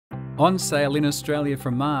On sale in Australia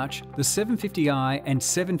from March, the 750i and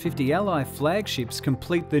 750Li flagships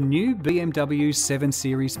complete the new BMW 7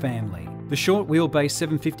 Series family. The short wheelbase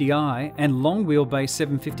 750i and long wheelbase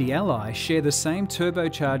 750Li share the same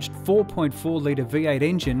turbocharged 4.4-litre V8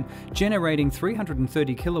 engine generating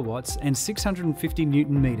 330 kilowatts and 650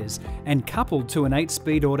 Newton meters and coupled to an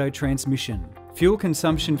 8-speed auto transmission. Fuel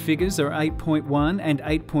consumption figures are 8.1 and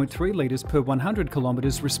 8.3 litres per 100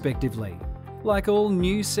 kilometres respectively. Like all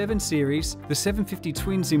new 7 Series, the 750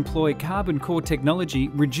 Twins employ carbon core technology,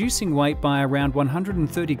 reducing weight by around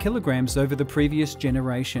 130 kilograms over the previous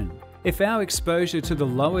generation. If our exposure to the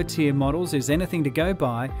lower tier models is anything to go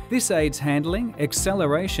by, this aids handling,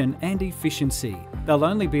 acceleration and efficiency. They'll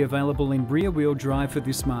only be available in rear-wheel drive for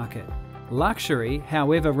this market. Luxury,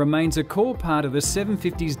 however, remains a core part of the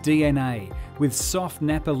 750's DNA, with soft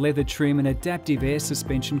Nappa leather trim and adaptive air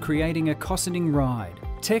suspension creating a cosseting ride.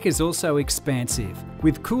 Tech is also expansive,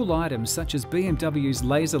 with cool items such as BMW's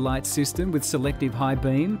laser light system with selective high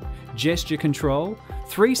beam, gesture control,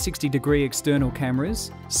 360-degree external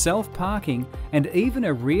cameras, self-parking, and even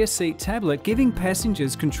a rear seat tablet giving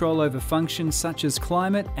passengers control over functions such as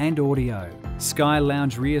climate and audio. Sky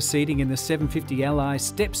Lounge rear seating in the 750Li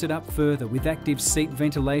steps it up further with active seat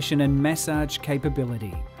ventilation and massage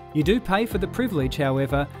capability. You do pay for the privilege,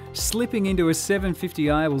 however. Slipping into a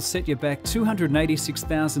 750i will set you back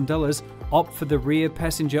 $286,000. Opt for the rear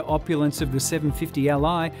passenger opulence of the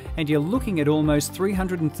 750Li and you're looking at almost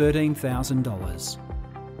 $313,000.